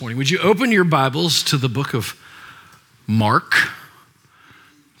Morning. Would you open your Bibles to the book of Mark,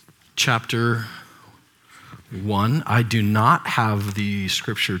 chapter 1. I do not have the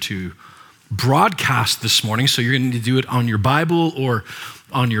scripture to broadcast this morning, so you're going to need to do it on your Bible or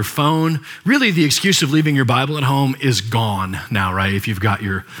on your phone. Really, the excuse of leaving your Bible at home is gone now, right? If you've got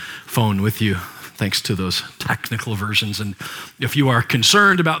your phone with you, thanks to those technical versions. And if you are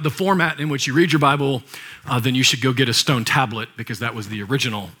concerned about the format in which you read your Bible, then you should go get a stone tablet, because that was the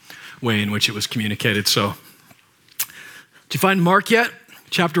original way in which it was communicated. So, did you find Mark yet?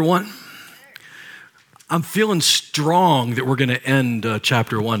 Chapter 1? I'm feeling strong that we're going to end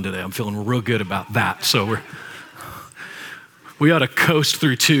chapter 1 today. I'm feeling real good about that. So we ought to coast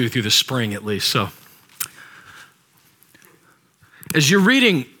through 2 through the spring at least. So as you're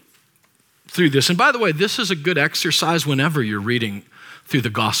reading through this, and by the way, this is a good exercise whenever you're reading through the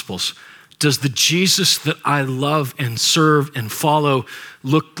Gospels. Does the Jesus that I love and serve and follow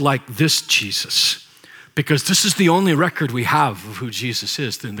look like this Jesus? Because this is the only record we have of who Jesus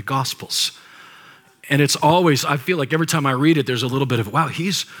is in the Gospels. And it's always, I feel like every time I read it, there's a little bit of, wow,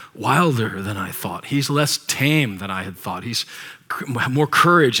 he's wilder than I thought. He's less tame than I had thought. He's more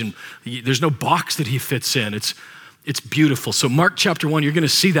courage, and there's no box that he fits in. It's beautiful. So Mark chapter 1, you're going to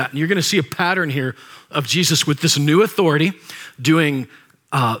see that. And you're going to see a pattern here of Jesus with this new authority doing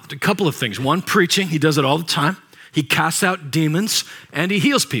a couple of things. One, preaching. He does it all the time. He casts out demons and he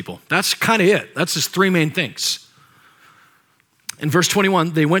heals people. That's kind of it. That's his 3 main things. In verse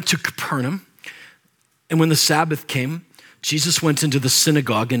 21, they went to Capernaum. And when the Sabbath came, Jesus went into the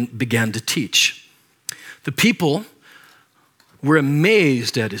synagogue and began to teach. The people were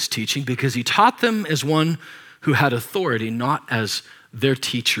amazed at his teaching because he taught them as one who had authority, not as their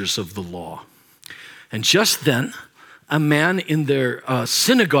teachers of the law. And just then, a man in their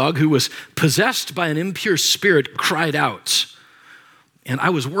synagogue who was possessed by an impure spirit cried out. And I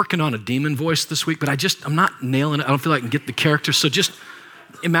was working on a demon voice this week, but I'm not nailing it. I don't feel like I can get the character. So just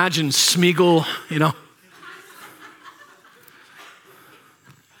imagine Smeagol, you know.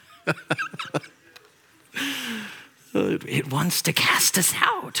 It wants to cast us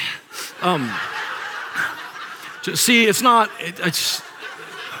out. See, it's not, it's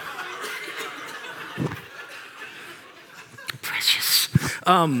precious.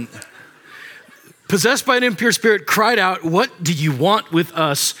 Possessed by an impure spirit, cried out, "What do you want with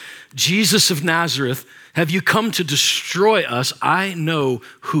us, Jesus of Nazareth? Have you come to destroy us? I know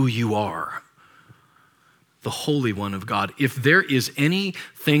who you are, the Holy One of God." If there is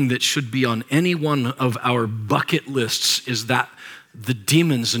anything that should be on any one of our bucket lists, is that the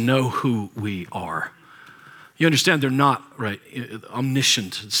demons know who we are. You understand they're not, right,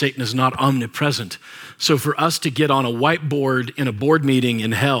 omniscient. Satan is not omnipresent. So for us to get on a whiteboard in a board meeting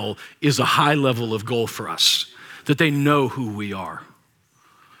in hell is a high level of goal for us, that they know who we are.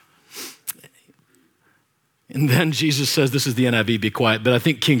 And then Jesus says, this is the NIV, be quiet, but I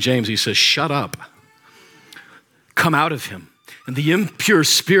think King James, he says, shut up. Come out of him. And the impure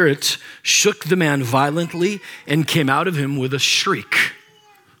spirit shook the man violently and came out of him with a shriek.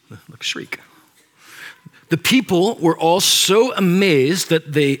 Look, shriek. The people were all so amazed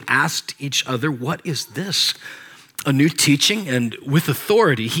that they asked each other, what is this? A new teaching and with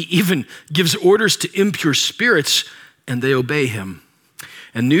authority. He even gives orders to impure spirits and they obey him.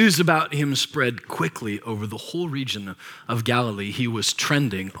 And news about him spread quickly over the whole region of Galilee. He was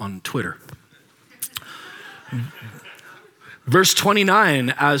trending on Twitter. Verse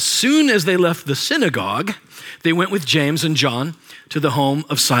 29, as soon as they left the synagogue, they went with James and John to the home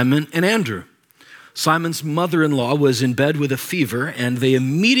of Simon and Andrew. Simon's mother-in-law was in bed with a fever, and they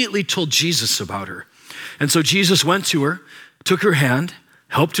immediately told Jesus about her. And so Jesus went to her, took her hand,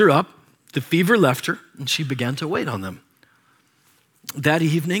 helped her up. The fever left her, and she began to wait on them. That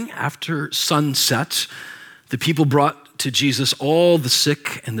evening, after sunset, the people brought to Jesus all the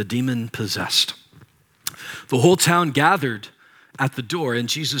sick and the demon-possessed. The whole town gathered at the door, and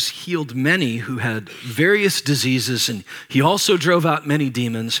Jesus healed many who had various diseases, and he also drove out many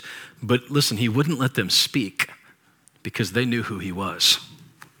demons. But listen, he wouldn't let them speak because they knew who he was.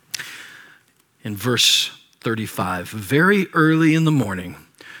 In verse 35, very early in the morning,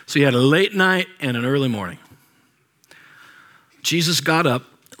 so he had a late night and an early morning, Jesus got up,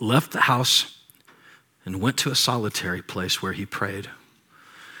 left the house, and went to a solitary place where he prayed.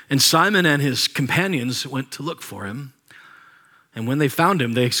 And Simon and his companions went to look for him. And when they found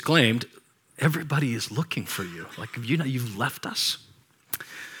him, they exclaimed, everybody is looking for you. Like, you've left us.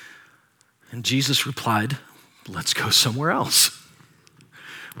 And Jesus replied, let's go somewhere else.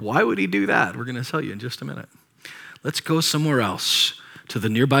 Why would he do that? We're going to tell you in just a minute. Let's go somewhere else to the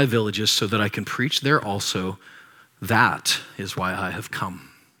nearby villages so that I can preach there also. That is why I have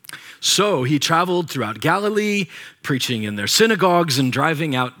come. So he traveled throughout Galilee, preaching in their synagogues and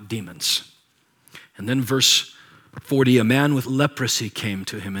driving out demons. And then verse 40, a man with leprosy came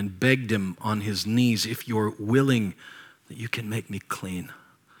to him and begged him on his knees, if you're willing, that you can make me clean.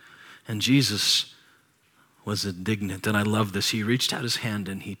 And Jesus was indignant, and I love this. He reached out his hand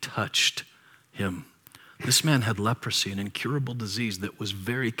and he touched him. This man had leprosy, an incurable disease that was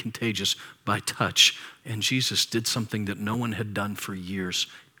very contagious by touch. And Jesus did something that no one had done for years.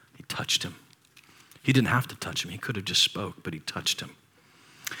 He touched him. He didn't have to touch him. He could have just spoke, but he touched him.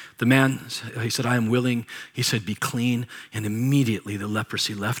 The man, he said, I am willing. He said, be clean. And immediately the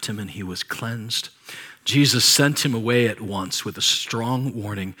leprosy left him and he was cleansed. Jesus sent him away at once with a strong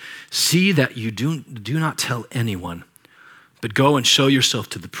warning. See that you do not tell anyone, but go and show yourself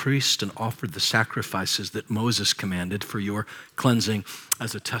to the priest and offer the sacrifices that Moses commanded for your cleansing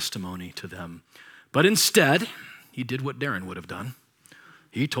as a testimony to them. But instead, he did what Darren would have done.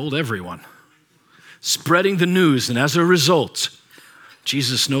 He told everyone, spreading the news, and as a result,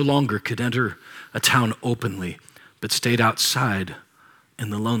 Jesus no longer could enter a town openly, but stayed outside in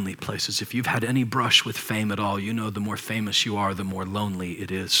the lonely places. If you've had any brush with fame at all, you know the more famous you are, the more lonely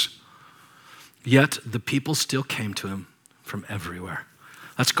it is. Yet the people still came to him from everywhere.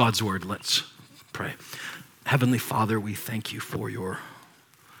 That's God's word. Let's pray. Heavenly Father, we thank you for your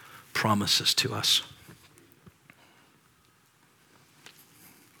promises to us.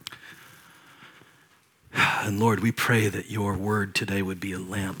 And Lord, we pray that your word today would be a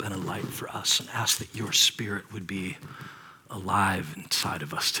lamp and a light for us, and ask that your spirit would be alive inside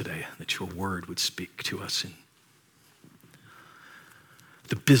of us today, that your word would speak to us in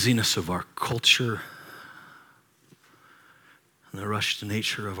the busyness of our culture and the rushed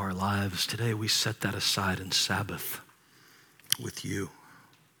nature of our lives. Today we set that aside and Sabbath with you.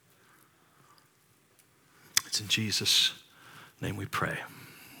 It's in Jesus' name we pray.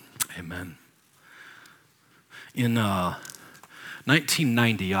 Amen. In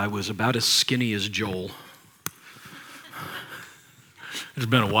 1990, I was about as skinny as Joel. It's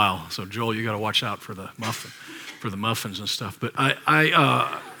been a while, so Joel, you got to watch out for the muffins and stuff. But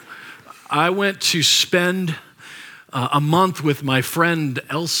I went to spend a month with my friend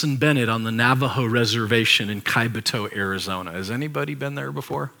Elson Bennett on the Navajo Reservation in Kaibito, Arizona. Has anybody been there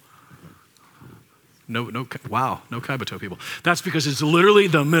before? No, wow, no Kaibito people. That's because it's literally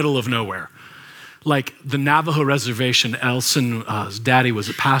the middle of nowhere. Like the Navajo Reservation, Elson's daddy was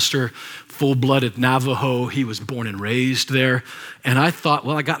a pastor, full-blooded Navajo. He was born and raised there. And I thought,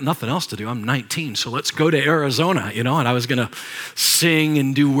 well, I got nothing else to do. I'm 19, so let's go to Arizona, and I was going to sing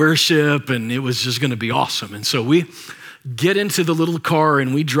and do worship, and it was just going to be awesome. And so we get into the little car,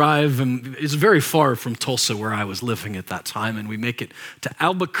 and we drive, and it's very far from Tulsa, where I was living at that time, and we make it to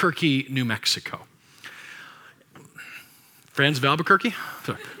Albuquerque, New Mexico. Friends of Albuquerque?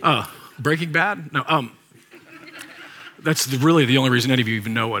 Sorry. Breaking Bad? No, that's really the only reason any of you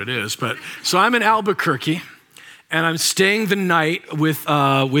even know what it is. But so I'm in Albuquerque, and I'm staying the night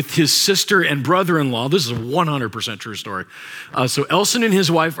with his sister and brother-in-law. This is a 100% true story. So Elson and his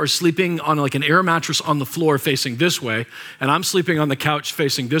wife are sleeping on like an air mattress on the floor facing this way, and I'm sleeping on the couch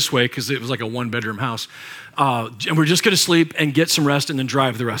facing this way because it was like a one-bedroom house. And we're just going to sleep and get some rest and then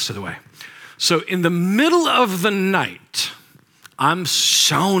drive the rest of the way. So in the middle of the night, I'm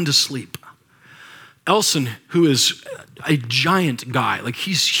sound asleep. Elson, who is a giant guy, like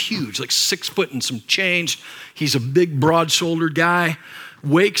he's huge, like 6 foot and some change. He's a big, broad-shouldered guy,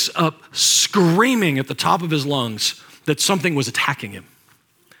 wakes up screaming at the top of his lungs that something was attacking him.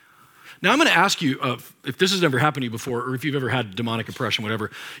 Now, I'm going to ask you if this has ever happened to you before, or if you've ever had demonic oppression,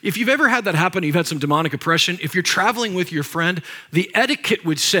 whatever. If you've ever had that happen, you've had some demonic oppression, if you're traveling with your friend, the etiquette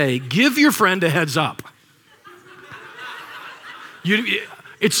would say, give your friend a heads up. You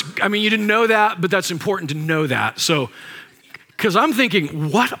didn't know that, but that's important to know that. So, because I'm thinking,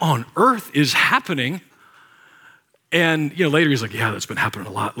 what on earth is happening? And, later he's like, yeah, that's been happening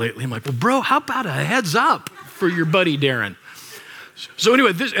a lot lately. I'm like, well, bro, how about a heads up for your buddy Darren? So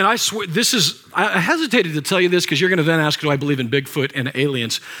anyway, I swear, I hesitated to tell you this because you're going to then ask, do I believe in Bigfoot and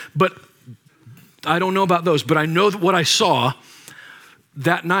aliens? But I don't know about those, but I know that what I saw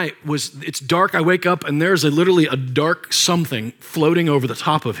that night it's dark. I wake up and there's literally a dark something floating over the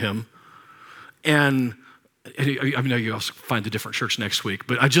top of him. And I know you also find a different church next week,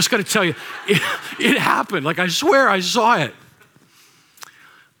 but I just got to tell you, it happened. Like, I swear I saw it.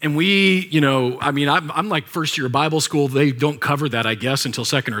 And I'm like first year of Bible school. They don't cover that, I guess, until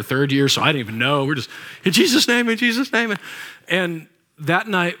second or third year. So I didn't even know. We're just, in Jesus' name, in Jesus' name. And that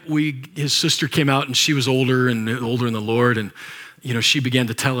night, his sister came out and she was older in the Lord. she began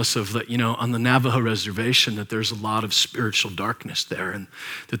to tell us of that, on the Navajo reservation, that there's a lot of spiritual darkness there, and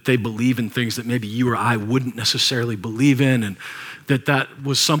that they believe in things that maybe you or I wouldn't necessarily believe in, and that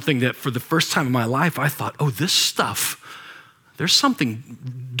was something that for the first time in my life, I thought, oh, this stuff, there's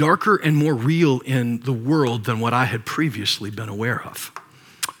something darker and more real in the world than what I had previously been aware of.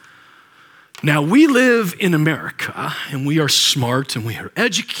 Now, we live in America, and we are smart, and we are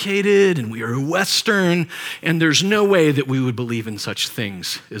educated, and we are Western, and there's no way that we would believe in such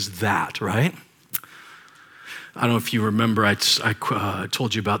things as that, right? I don't know if you remember, I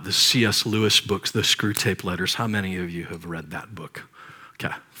told you about the C.S. Lewis books, the Screw Tape Letters. How many of you have read that book?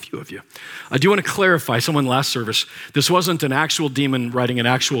 Okay, a few of you. I do want to clarify, someone last service, this wasn't an actual demon writing an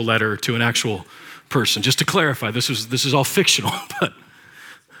actual letter to an actual person. Just to clarify, this is all fictional,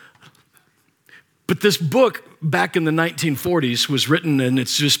 But this book back in the 1940s was written, and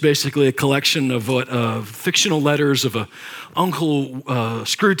it's just basically a collection of fictional letters of Uncle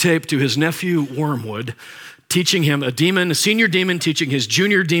Screwtape to his nephew Wormwood, teaching him a senior demon teaching his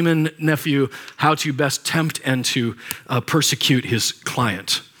junior demon nephew how to best tempt and to persecute his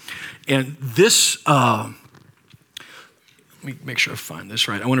client. And this, let me make sure I find this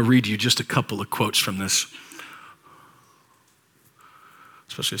right. I want to read you just a couple of quotes from this,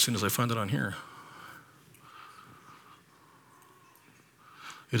 especially as soon as I find it on here.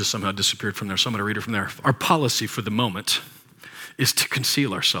 It has somehow disappeared from there, so I'm going to read it from there. Our policy for the moment is to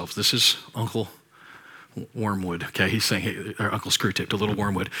conceal ourselves. This is Uncle Wormwood, okay? He's saying, hey, or Uncle Screwtape to little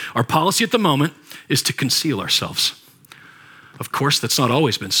Wormwood. Our policy at the moment is to conceal ourselves. Of course, that's not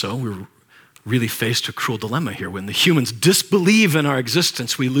always been so. We're really faced a cruel dilemma here. When the humans disbelieve in our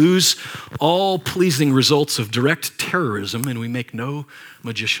existence, we lose all pleasing results of direct terrorism, and we make no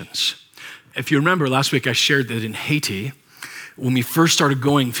magicians. If you remember, last week I shared that in Haiti, when we first started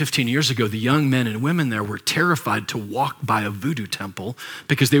going 15 years ago, the young men and women there were terrified to walk by a voodoo temple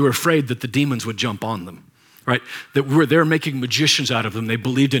because they were afraid that the demons would jump on them, right? That they're making magicians out of them. They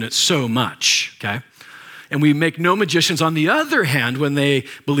believed in it so much, okay? And we make no magicians. On the other hand, when they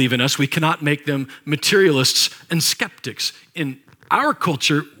believe in us, we cannot make them materialists and skeptics. In our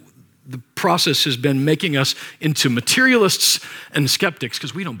culture, the process has been making us into materialists and skeptics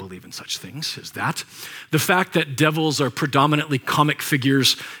because we don't believe in such things as that. The fact that devils are predominantly comic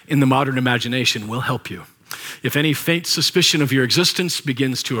figures in the modern imagination will help you. If any faint suspicion of your existence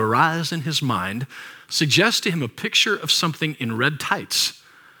begins to arise in his mind, suggest to him a picture of something in red tights.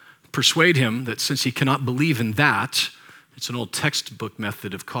 Persuade him that since he cannot believe in that, it's an old textbook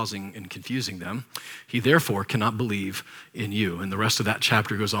method of causing and confusing them. He therefore cannot believe in you. And the rest of that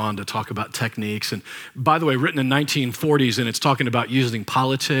chapter goes on to talk about techniques. And by the way, written in 1940s, and it's talking about using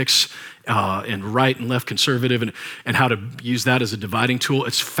politics and right and left conservative and how to use that as a dividing tool.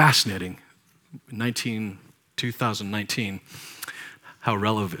 It's fascinating. 2019, how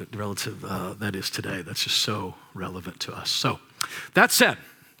relative that is today. That's just so relevant to us. So that said,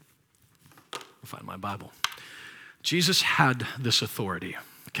 I'll find my Bible. Jesus had this authority,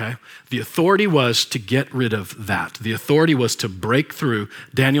 okay? The authority was to get rid of that. The authority was to break through.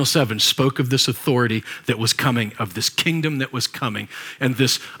 Daniel 7 spoke of this authority that was coming, of this kingdom that was coming, and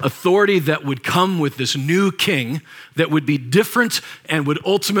this authority that would come with this new king that would be different and would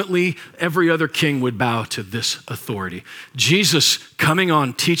ultimately, every other king would bow to this authority. Jesus coming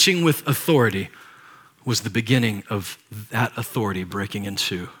on, teaching with authority, was the beginning of that authority breaking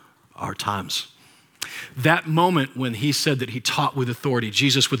into our times. That moment when he said that he taught with authority,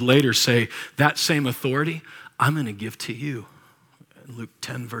 Jesus would later say, that same authority, I'm going to give to you. Luke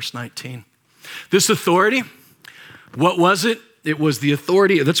 10, verse 19. This authority, what was it? It was the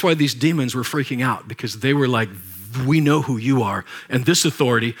authority. That's why these demons were freaking out, because they were like, we know who you are, and this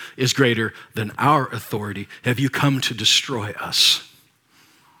authority is greater than our authority. Have you come to destroy us?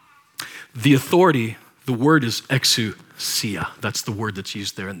 The authority, the word is exousia. That's the word that's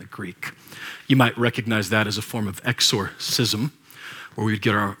used there in the Greek. You might recognize that as a form of exorcism, where we'd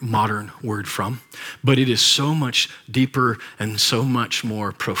get our modern word from. But it is so much deeper and so much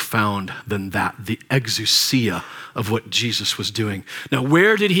more profound than that, the exousia of what Jesus was doing. Now,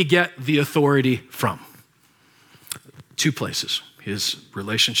 where did he get the authority from? Two places: his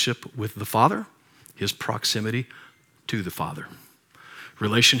relationship with the Father, his proximity to the Father.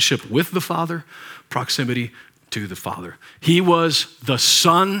 Relationship with the Father, proximity to the Father. He was the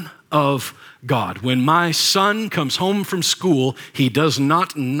Son of God. When my son comes home from school, he does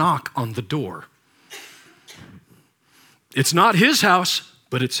not knock on the door. It's not his house,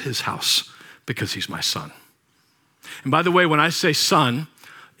 but it's his house because he's my son. And by the way, when I say son,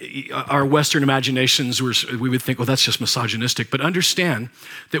 our Western imaginations, we would think, well, that's just misogynistic. But understand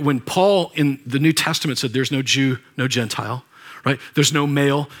that when Paul in the New Testament said there's no Jew, no Gentile, right? There's no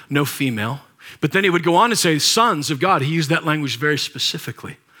male, no female. But then he would go on to say sons of God. He used that language very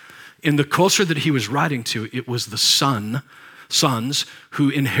specifically. In the culture that he was writing to, it was the sons who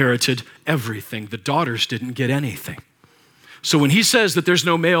inherited everything. The daughters didn't get anything. So when he says that there's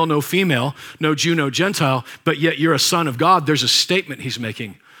no male, no female, no Jew, no Gentile, but yet you're a son of God, there's a statement he's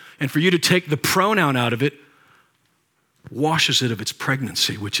making. And for you to take the pronoun out of it washes it of its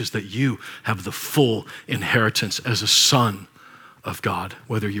pregnancy, which is that you have the full inheritance as a son of God,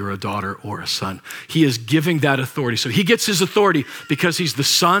 whether you're a daughter or a son. He is giving that authority. So he gets his authority because he's the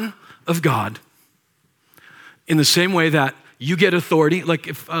son of God in the same way that you get authority. Like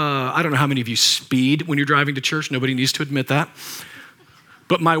if, I don't know how many of you speed when you're driving to church. Nobody needs to admit that.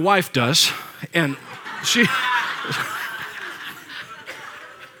 But my wife does. And she...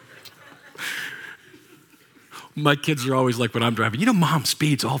 My kids are always like when I'm driving, mom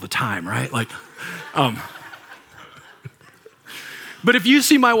speeds all the time, right? But if you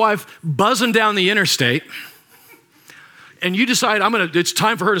see my wife buzzing down the interstate and you decide it's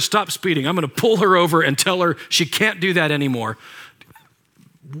time for her to stop speeding, I'm gonna pull her over and tell her she can't do that anymore,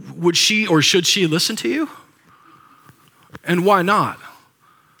 would she or should she listen to you? And why not?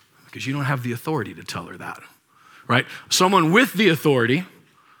 Because you don't have the authority to tell her that, right? Someone with the authority.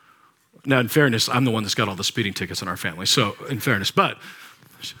 Now, in fairness, I'm the one that's got all the speeding tickets in our family. So, in fairness, but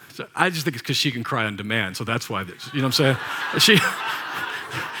I just think it's because she can cry on demand. So that's why, you know what I'm saying?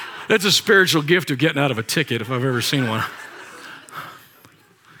 That's a spiritual gift of getting out of a ticket if I've ever seen one.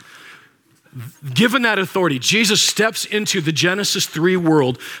 Given that authority, Jesus steps into the Genesis 3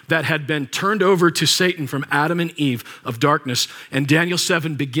 world that had been turned over to Satan from Adam and Eve of darkness. And Daniel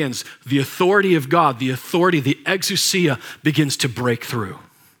 7 begins. The authority of God, the exousia begins to break through.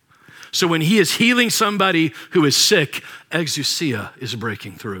 So when he is healing somebody who is sick, exousia is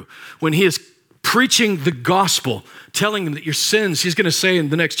breaking through. When he is preaching the gospel, telling them that your sins, he's going to say in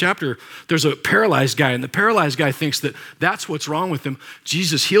the next chapter, there's a paralyzed guy, and the paralyzed guy thinks that that's what's wrong with him.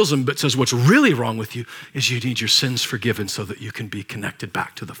 Jesus heals him, but says what's really wrong with you is you need your sins forgiven so that you can be connected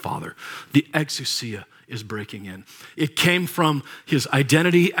back to the Father. The exousia is breaking in. It came from his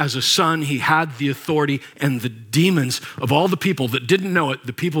identity as a son. He had the authority, and the demons of all the people that didn't know it,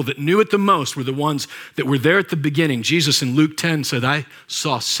 the people that knew it the most were the ones that were there at the beginning. Jesus in Luke 10 said, I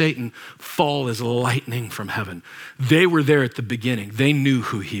saw Satan fall as lightning from heaven. They were there at the beginning. They knew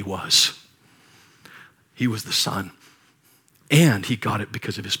who he was. He was the Son, and he got it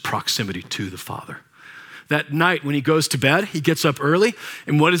because of his proximity to the Father. That night when he goes to bed, he gets up early,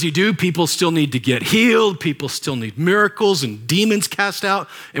 and what does he do? People still need to get healed. People still need miracles and demons cast out.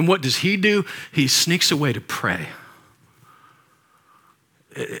 And what does he do? He sneaks away to pray.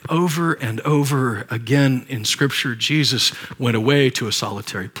 Over and over again in Scripture, Jesus went away to a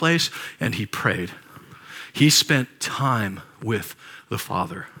solitary place and he prayed. He spent time with the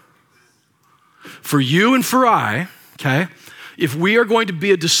Father. For you and for I, okay, if we are going to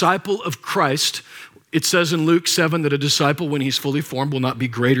be a disciple of Christ, it says in Luke 7 that a disciple, when he's fully formed, will not be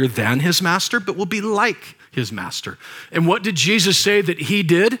greater than his master, but will be like his master. And what did Jesus say that he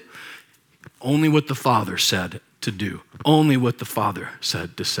did? Only what the Father said to do. Only what the Father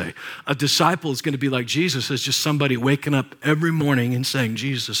said to say. A disciple is going to be like Jesus, as just somebody waking up every morning and saying,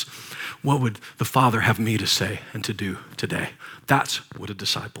 Jesus, what would the Father have me to say and to do today? That's what a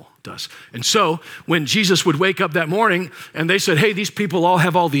disciple does. And so when Jesus would wake up that morning and they said, hey, these people all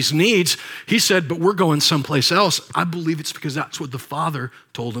have all these needs, he said, but we're going someplace else. I believe it's because that's what the Father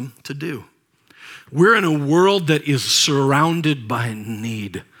told him to do. We're in a world that is surrounded by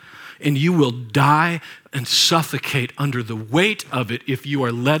need, and you will die and suffocate under the weight of it if you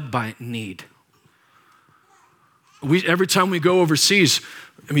are led by need. Every time we go overseas,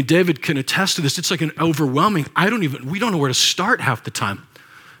 David can attest to this. It's like an overwhelming, we don't know where to start half the time.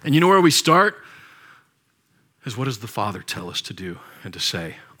 And you know where we start? Is what does the Father tell us to do and to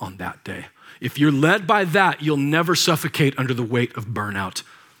say on that day? If you're led by that, you'll never suffocate under the weight of burnout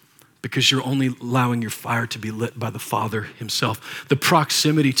because you're only allowing your fire to be lit by the Father himself. The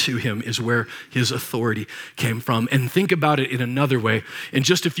proximity to him is where his authority came from. And think about it in another way. In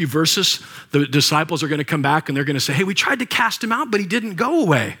just a few verses, the disciples are going to come back and they're going to say, hey, we tried to cast him out, but he didn't go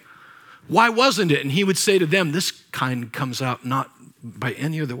away. Why wasn't it? And he would say to them, this kind comes out not by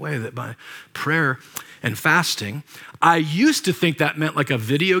any other way than by prayer and fasting. I used to think that meant like a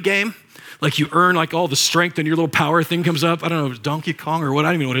video game. Like you earn like all the strength and your little power thing comes up. I don't know if it's Donkey Kong or what, I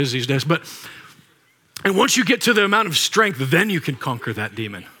don't even know what it is these days. And once you get to the amount of strength, then you can conquer that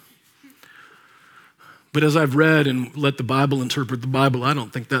demon. But as I've read and let the Bible interpret the Bible, I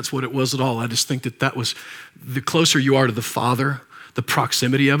don't think that's what it was at all. I just think that was the closer you are to the Father, the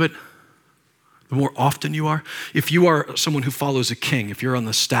proximity of it, the more often you are. If you are someone who follows a king, if you're on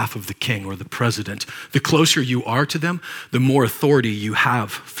the staff of the king or the president, the closer you are to them, the more authority you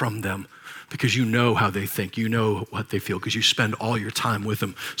have from them because you know how they think, you know what they feel because you spend all your time with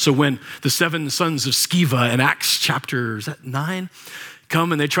them. So when the 7 sons of Sceva in Acts chapter, is that 9?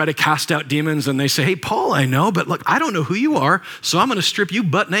 Come and they try to cast out demons and they say, hey, Paul, I know, but look, I don't know who you are, so I'm going to strip you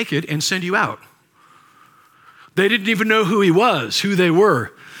butt naked and send you out. They didn't even know who he was, who they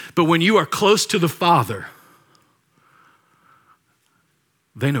were. But when you are close to the Father,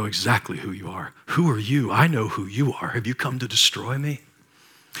 they know exactly who you are. Who are you? I know who you are. Have you come to destroy me?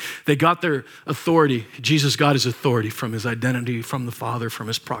 They got their authority. Jesus got his authority from his identity from the Father, from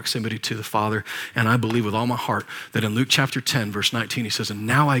his proximity to the Father. And I believe with all my heart that in Luke chapter 10, verse 19, he says, and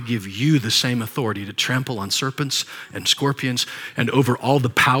now I give you the same authority to trample on serpents and scorpions and over all the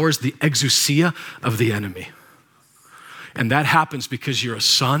powers, the exousia of the enemy. And that happens because you're a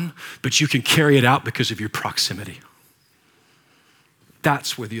son, but you can carry it out because of your proximity.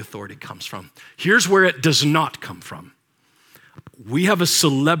 That's where the authority comes from. Here's where it does not come from. We have a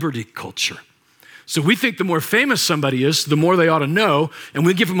celebrity culture. So we think the more famous somebody is, the more they ought to know, and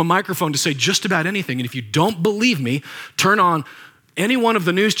we give them a microphone to say just about anything. And if you don't believe me, turn on any one of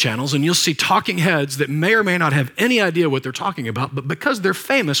the news channels and you'll see talking heads that may or may not have any idea what they're talking about, but because they're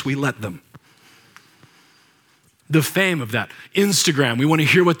famous, we let them. The fame of that. Instagram, we want to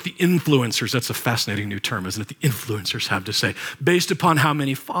hear what the influencers, that's a fascinating new term, isn't it? The influencers have to say, based upon how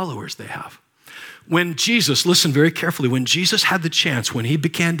many followers they have. When Jesus, listen very carefully, when Jesus had the chance, when he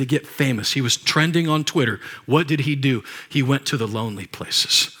began to get famous, he was trending on Twitter, what did he do? He went to the lonely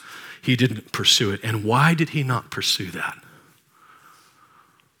places. He didn't pursue it. And why did he not pursue that?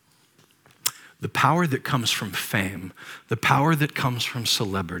 The power that comes from fame, the power that comes from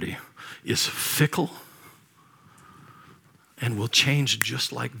celebrity is fickle and will change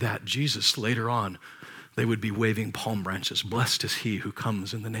just like that. Jesus, later on, they would be waving palm branches. Blessed is he who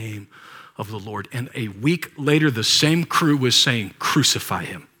comes in the name of the Lord. And a week later, the same crew was saying, crucify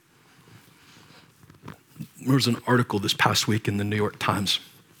him. There was an article this past week in the New York Times.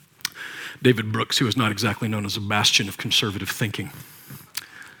 David Brooks, who is not exactly known as a bastion of conservative thinking.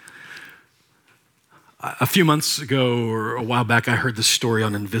 A few months ago or a while back, I heard this story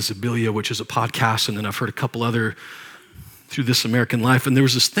on Invisibilia, which is a podcast, and then I've heard a couple other through This American Life. And there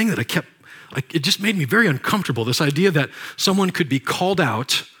was this thing that it just made me very uncomfortable. This idea that someone could be called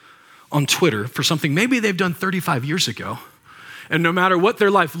out on Twitter for something maybe they've done 35 years ago. And no matter what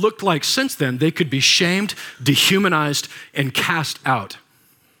their life looked like since then, they could be shamed, dehumanized, and cast out.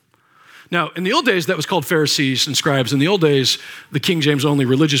 Now, in the old days, that was called Pharisees and scribes. In the old days, the King James only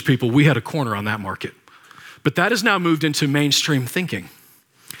religious people, we had a corner on that market. But that has now moved into mainstream thinking.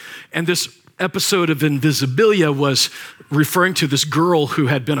 And this episode of Invisibilia was referring to this girl who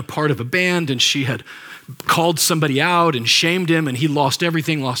had been a part of a band, and she had called somebody out and shamed him, and he lost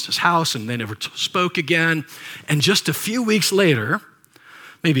everything, lost his house, and they never spoke again. And just a few weeks later,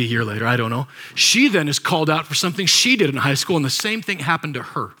 maybe a year later, I don't know, she then is called out for something she did in high school, and the same thing happened to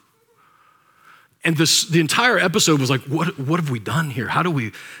her. And the entire episode was like, what have we done here? How do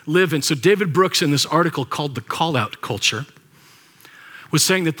we live? And so David Brooks, in this article called The Call-Out Culture, was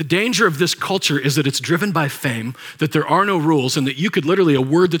saying that the danger of this culture is that it's driven by fame, that there are no rules, and that you could literally, a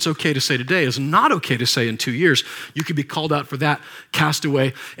word that's okay to say today is not okay to say in 2 years. You could be called out for that, cast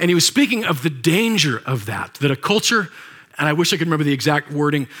away. And he was speaking of the danger of that a culture, and I wish I could remember the exact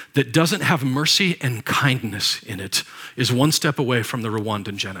wording, that doesn't have mercy and kindness in it is one step away from the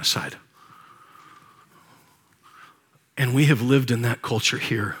Rwandan genocide. And we have lived in that culture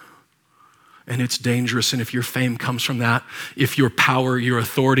here. And it's dangerous. And if your fame comes from that, if your power, your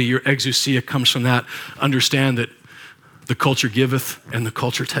authority, your exousia comes from that, understand that the culture giveth and the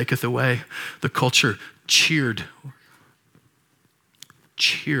culture taketh away. The culture cheered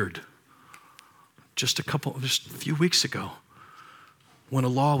just a few weeks ago when a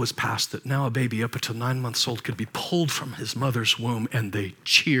law was passed that now a baby up until 9 months old could be pulled from his mother's womb, and they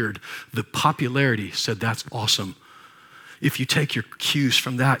cheered. The popularity said, that's awesome. If you take your cues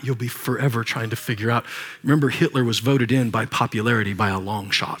from that, you'll be forever trying to figure out. Remember, Hitler was voted in by popularity by a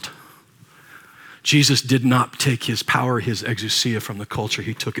long shot. Jesus did not take his power, his exousia from the culture.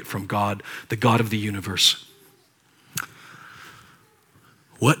 He took it from God, the God of the universe.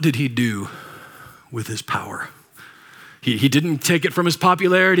 What did he do with his power? He didn't take it from his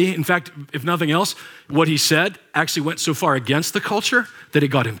popularity. In fact, if nothing else, what he said actually went so far against the culture that it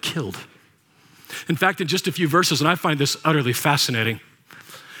got him killed. In fact, in just a few verses, and I find this utterly fascinating,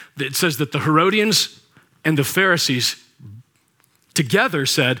 it says that the Herodians and the Pharisees together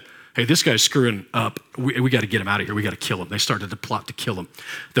said, hey, this guy's screwing up. We got to get him out of here. We got to kill him. They started to plot to kill him.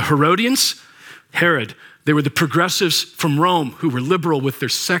 The Herodians, Herod. They were the progressives from Rome who were liberal with their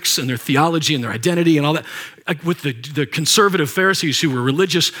sex and their theology and their identity and all that. Like with the conservative Pharisees who were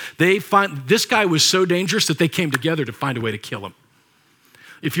religious, this guy was so dangerous that they came together to find a way to kill him.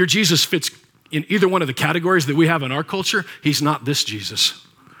 If your Jesus fits in either one of the categories that we have in our culture, he's not this Jesus.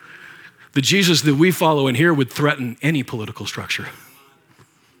 The Jesus that we follow in here would threaten any political structure.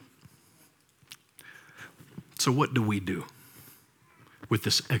 So what do we do with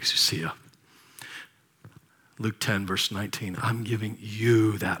this exousia? Luke 10, verse 19, I'm giving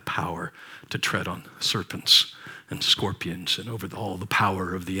you that power to tread on serpents and scorpions and over all the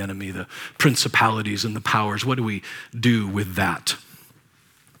power of the enemy, the principalities and the powers. What do we do with that?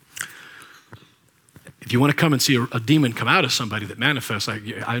 If you want to come and see a demon come out of somebody that manifests,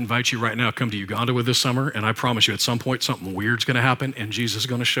 I invite you right now, come to Uganda with this summer, and I promise you at some point something weird's going to happen and Jesus is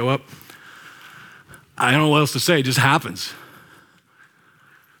going to show up. I don't know what else to say, it just happens.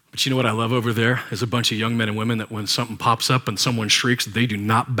 But you know what I love over there is a bunch of young men and women that when something pops up and someone shrieks, they do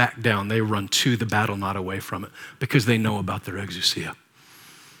not back down. They run to the battle, not away from it, because they know about their exousia.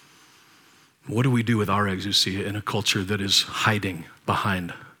 What do we do with our exousia in a culture that is hiding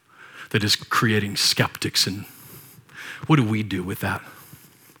behind, that is creating skeptics? And what do we do with that?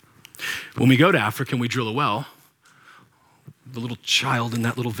 When we go to Africa and we drill a well, the little child in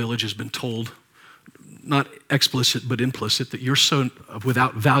that little village has been told, not explicit but implicit, that you're so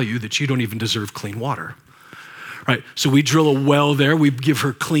without value that you don't even deserve clean water. Right? So we drill a well there, we give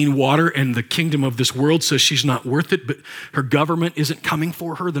her clean water, and the kingdom of this world says she's not worth it, but her government isn't coming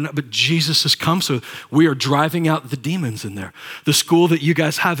for her, but Jesus has come, so we are driving out the demons in there. The school that you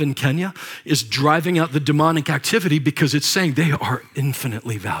guys have in Kenya is driving out the demonic activity because it's saying they are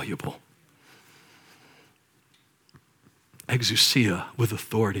infinitely valuable. Exousia with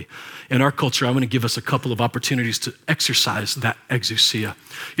authority. In our culture, I want to give us a couple of opportunities to exercise that exousia.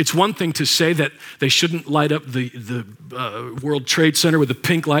 It's one thing to say that they shouldn't light up the World Trade Center with a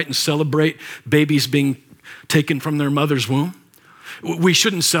pink light and celebrate babies being taken from their mother's womb. We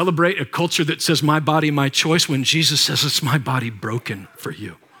shouldn't celebrate a culture that says, my body, my choice, when Jesus says, it's my body broken for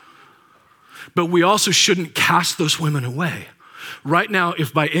you. But we also shouldn't cast those women away. Right now,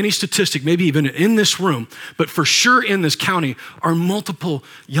 if by any statistic, maybe even in this room, but for sure in this county, are multiple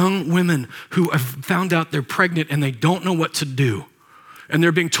young women who have found out they're pregnant and they don't know what to do. And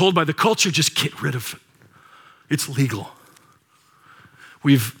they're being told by the culture, just get rid of it. It's legal.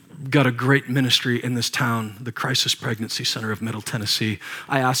 We've got a great ministry in this town, the Crisis Pregnancy Center of Middle Tennessee.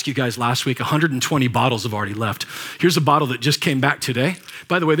 I asked you guys last week, 120 bottles have already left. Here's a bottle that just came back today.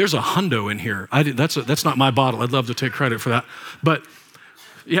 By the way, there's a hundo in here. That's not my bottle. I'd love to take credit for that. But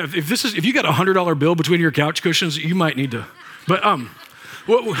yeah, if you got a $100 bill between your couch cushions, you might need to. But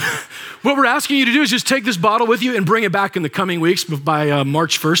what we're asking you to do is just take this bottle with you and bring it back in the coming weeks by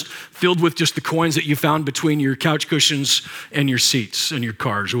March 1st, filled with just the coins that you found between your couch cushions and your seats and your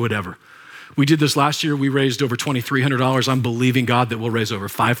cars or whatever. We did this last year. We raised over $2,300. I'm believing God that we'll raise over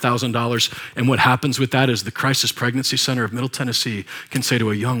 $5,000. And what happens with that is the Crisis Pregnancy Center of Middle Tennessee can say to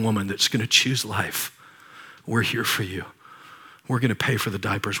a young woman that's going to choose life, we're here for you. We're going to pay for the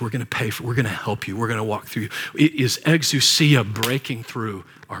diapers. We're going to help you. We're going to walk through you. It is exousia breaking through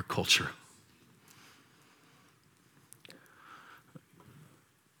our culture.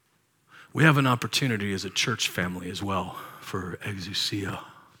 We have an opportunity as a church family as well for exousia.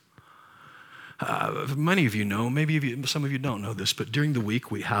 Many of you know, some of you don't know this, but during the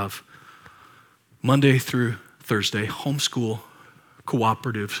week we have Monday through Thursday homeschool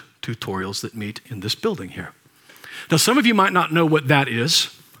cooperative tutorials that meet in this building here. Now, some of you might not know what that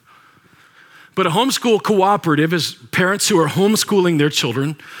is, but a homeschool cooperative is parents who are homeschooling their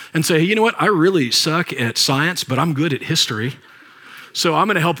children and say, hey, you know what, I really suck at science, but I'm good at history. So I'm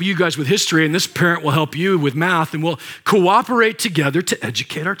going to help you guys with history, and this parent will help you with math, and we'll cooperate together to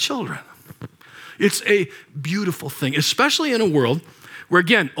educate our children. It's a beautiful thing, especially in a world where,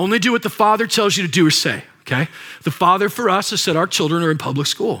 again, only do what the Father tells you to do or say, okay? The Father for us has said our children are in public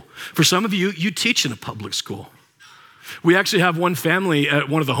school. For some of you, you teach in a public school. We actually have one family at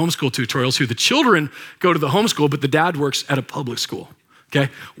one of the homeschool tutorials who the children go to the homeschool, but the dad works at a public school, okay?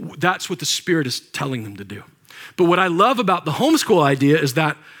 That's what the Spirit is telling them to do. But what I love about the homeschool idea is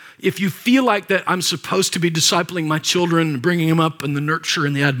that if you feel like that I'm supposed to be discipling my children, bringing them up in the nurture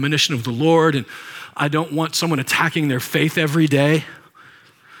and the admonition of the Lord, and I don't want someone attacking their faith every day,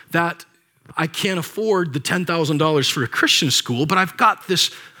 that I can't afford the $10,000 for a Christian school, but I've got this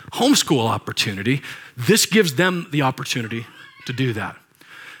homeschool opportunity. This gives them the opportunity to do that.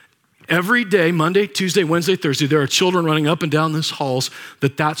 Every day, Monday, Tuesday, Wednesday, Thursday, there are children running up and down these halls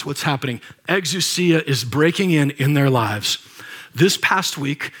that's what's happening. Exousia is breaking in their lives. This past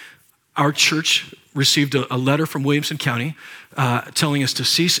week, our church received a letter from Williamson County telling us to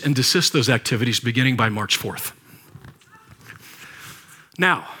cease and desist those activities beginning by March 4th.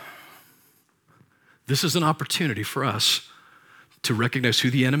 Now, this is an opportunity for us to recognize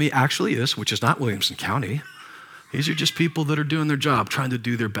who the enemy actually is, which is not Williamson County. These are just people that are doing their job, trying to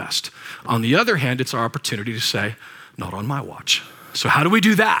do their best. On the other hand, it's our opportunity to say, not on my watch. So how do we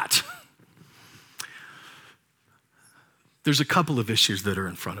do that? There's a couple of issues that are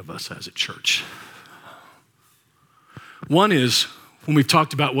in front of us as a church. One is, when we've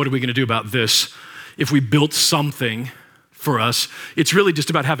talked about what are we going to do about this, if we built something for us, it's really just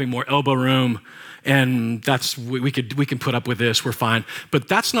about having more elbow room, and we can put up with this, we're fine. But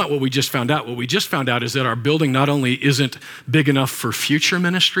that's not what we just found out. What we just found out is that our building not only isn't big enough for future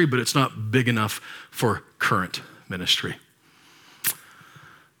ministry, but it's not big enough for current ministry.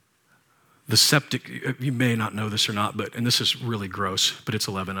 The septic, you may not know this or not, and this is really gross, but it's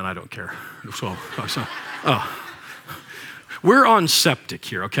 11 and I don't care. We're on septic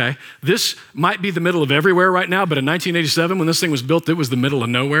here, okay? This might be the middle of everywhere right now, but in 1987, when this thing was built, it was the middle of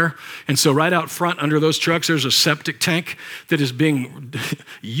nowhere. And so right out front under those trucks, there's a septic tank that is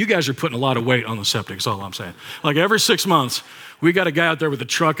you guys are putting a lot of weight on the septic, is all I'm saying. Like every 6 months, we got a guy out there with a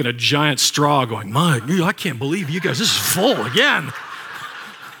truck and a giant straw going, I can't believe you guys, this is full again.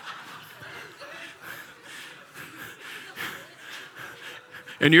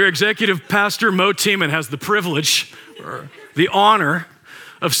 And your executive pastor, Mo Tiemann, has the privilege or the honor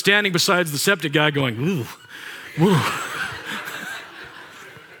of standing beside the septic guy going, ooh, ooh.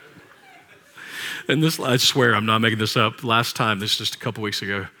 And this, I swear, I'm not making this up. Last time, this is just a couple weeks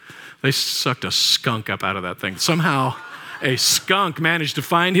ago, they sucked a skunk up out of that thing. Somehow, a skunk managed to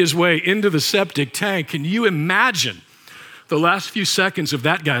find his way into the septic tank. Can you imagine the last few seconds of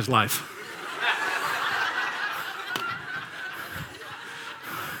that guy's life?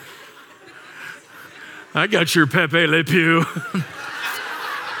 I got your Pepe Le Pew.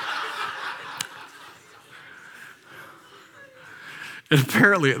 And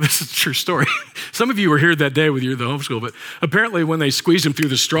apparently, this is a true story. Some of you were here that day with the homeschool, but apparently when they squeezed him through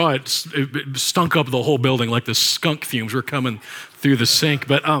the straw, it stunk up the whole building like the skunk fumes were coming through the sink.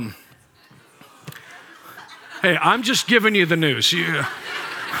 But hey, I'm just giving you the news. You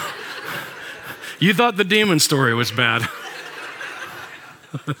thought the demon story was bad.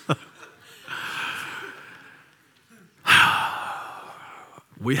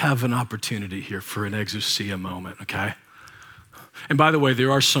 We have an opportunity here for an exousia moment, okay? And by the way,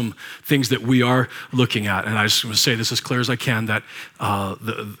 there are some things that we are looking at, and I just want to say this as clear as I can, that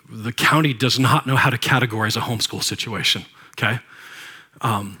the county does not know how to categorize a homeschool situation, okay?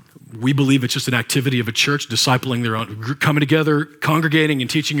 We believe it's just an activity of a church, discipling their own, coming together, congregating, and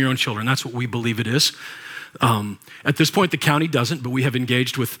teaching your own children. That's what we believe it is. At this point, the county doesn't, but we have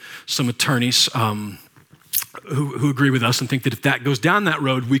engaged with some attorneys who agree with us and think that if that goes down that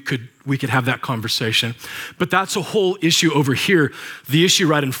road, we could have that conversation. But that's a whole issue over here. The issue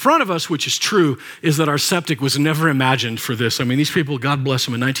right in front of us, which is true, is that our septic was never imagined for this. I mean, these people, God bless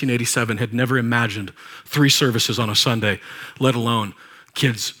them, in 1987 had never imagined 3 services on a Sunday, let alone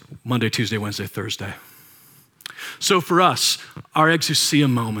kids Monday, Tuesday, Wednesday, Thursday. So for us, our exousia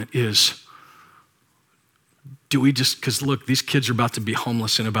moment is, do we just, because look, these kids are about to be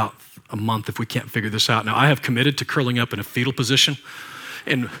homeless in about a month if we can't figure this out. Now, I have committed to curling up in a fetal position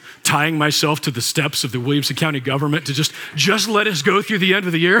and tying myself to the steps of the Williamson County government to just let us go through the end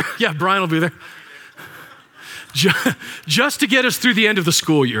of the year. Yeah, Brian will be there. Just to get us through the end of the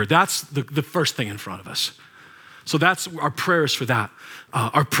school year. That's the first thing in front of us. So that's our prayers for that.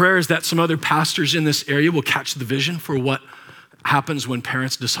 Our prayer is that some other pastors in this area will catch the vision for what happens when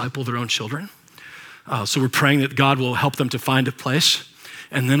parents disciple their own children. So we're praying that God will help them to find a place.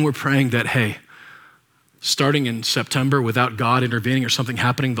 And then we're praying that, hey, starting in September, without God intervening or something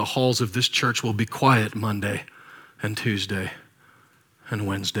happening, the halls of this church will be quiet Monday and Tuesday and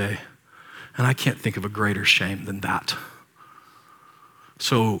Wednesday. And I can't think of a greater shame than that.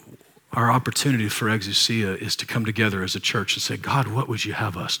 So our opportunity for exousia is to come together as a church and say, God, what would you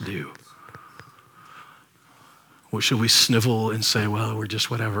have us do? What should we snivel and say, well, we're just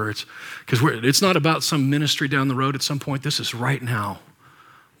whatever. It's not about some ministry down the road at some point. This is right now.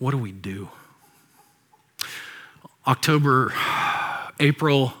 What do we do? October,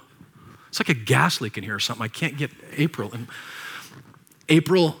 April, it's like a gas leak in here or something. I can't get April. And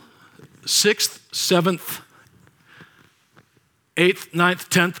April 6th, 7th, 8th, 9th,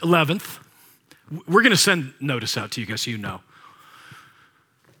 10th, 11th. We're going to send notice out to you guys so you know.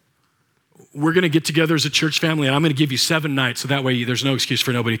 We're going to get together as a church family, and I'm going to give you 7 nights, so that way there's no excuse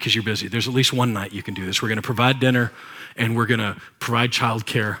for nobody because you're busy. There's at least one night you can do this. We're going to provide dinner, and we're going to provide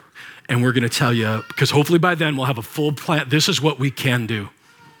childcare, And we're going to tell you, because hopefully by then we'll have a full plan. This is what we can do.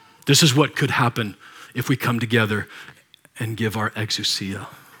 This is what could happen if we come together and give our exousia.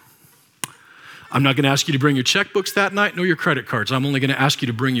 I'm not going to ask you to bring your checkbooks that night, nor your credit cards. I'm only going to ask you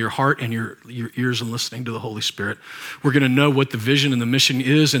to bring your heart and your ears and listening to the Holy Spirit. We're going to know what the vision and the mission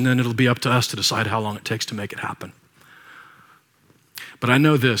is, and then it'll be up to us to decide how long it takes to make it happen. But I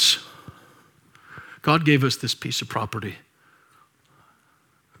know this. God gave us this piece of property.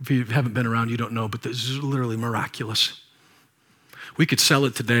 If you haven't been around, you don't know, but this is literally miraculous. We could sell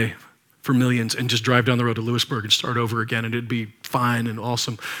it today for millions and just drive down the road to Lewisburg and start over again, and it'd be fine and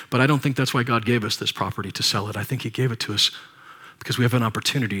awesome. But I don't think that's why God gave us this property to sell it. I think he gave it to us because we have an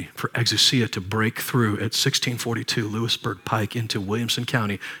opportunity for exousia to break through at 1642 Lewisburg Pike into Williamson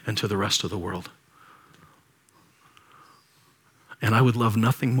County and to the rest of the world. And I would love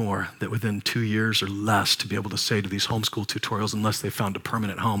nothing more that within 2 years or less to be able to say to these homeschool tutorials, unless they found a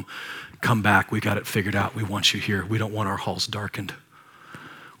permanent home, come back, we got it figured out, we want you here. We don't want our halls darkened.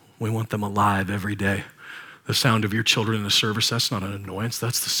 We want them alive every day. The sound of your children in the service, that's not an annoyance,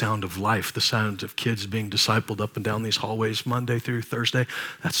 that's the sound of life, the sound of kids being discipled up and down these hallways Monday through Thursday.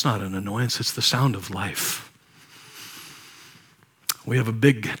 That's not an annoyance, it's the sound of life. We have a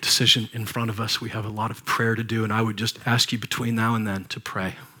big decision in front of us. We have a lot of prayer to do, and I would just ask you between now and then to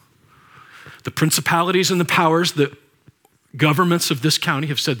pray. The principalities and the powers, the governments of this county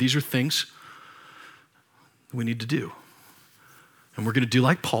have said these are things we need to do. And we're going to do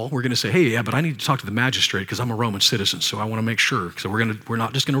like Paul. We're going to say, hey, yeah, but I need to talk to the magistrate because I'm a Roman citizen, so I want to make sure. So we're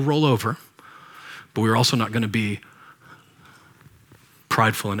not just going to roll over, but we're also not going to be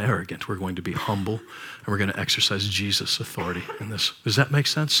prideful and arrogant. We're going to be humble, and we're going to exercise Jesus' authority in this. Does that make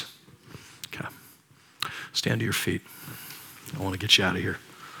sense? Okay. Stand to your feet. I want to get you out of here.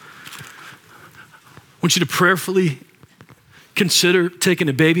 I want you to prayerfully consider taking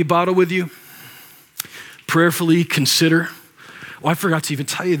a baby bottle with you. Prayerfully consider. Oh, I forgot to even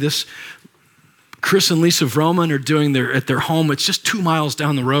tell you this. Chris and Lisa Vroman are doing at their home. It's just 2 miles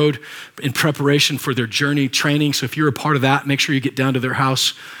down the road in preparation for their journey training. So if you're a part of that, make sure you get down to their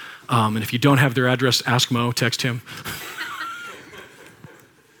house. And if you don't have their address, ask Mo, text him.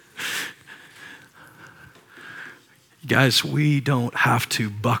 Guys, we don't have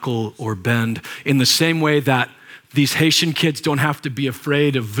to buckle or bend in the same way that these Haitian kids don't have to be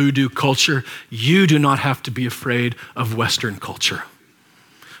afraid of voodoo culture. You do not have to be afraid of Western culture.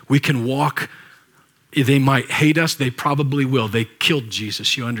 We can walk. They might hate us. They probably will. They killed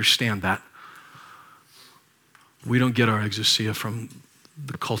Jesus. You understand that. We don't get our exousia from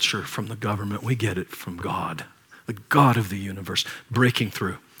the culture, from the government. We get it from God, the God of the universe, breaking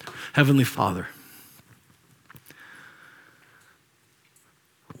through. Heavenly Father,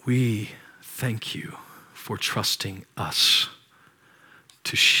 we thank you for trusting us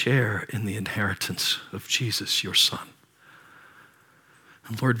to share in the inheritance of Jesus, your Son.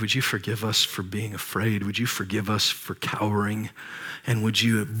 And Lord, would you forgive us for being afraid? Would you forgive us for cowering? And would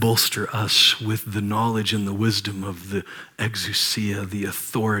you bolster us with the knowledge and the wisdom of the exousia, the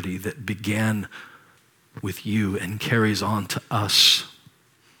authority that began with you and carries on to us?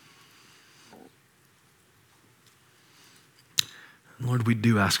 And Lord, we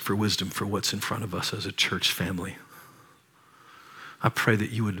do ask for wisdom for what's in front of us as a church family. I pray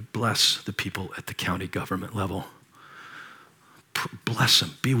that you would bless the people at the county government level. Bless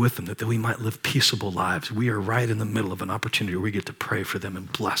them, be with them, that we might live peaceable lives. We are right in the middle of an opportunity where we get to pray for them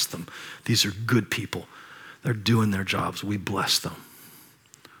and bless them. These are good people. They're doing their jobs. We bless them.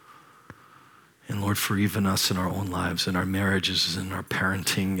 And Lord, for even us in our own lives, in our marriages, in our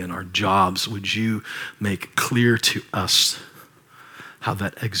parenting, and our jobs, would you make clear to us how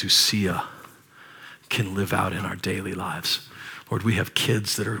that exousia can live out in our daily lives. Lord, we have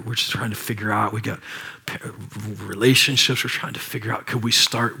kids we're just trying to figure out. We got relationships we're trying to figure out. Could we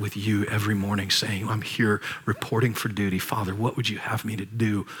start with you every morning saying, I'm here reporting for duty. Father, what would you have me to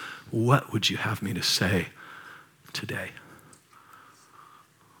do? What would you have me to say today?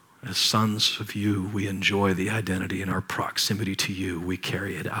 As sons of you, we enjoy the identity and our proximity to you. We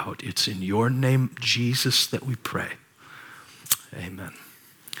carry it out. It's in your name, Jesus, that we pray. Amen.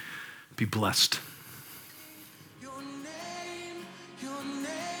 Be blessed. Your name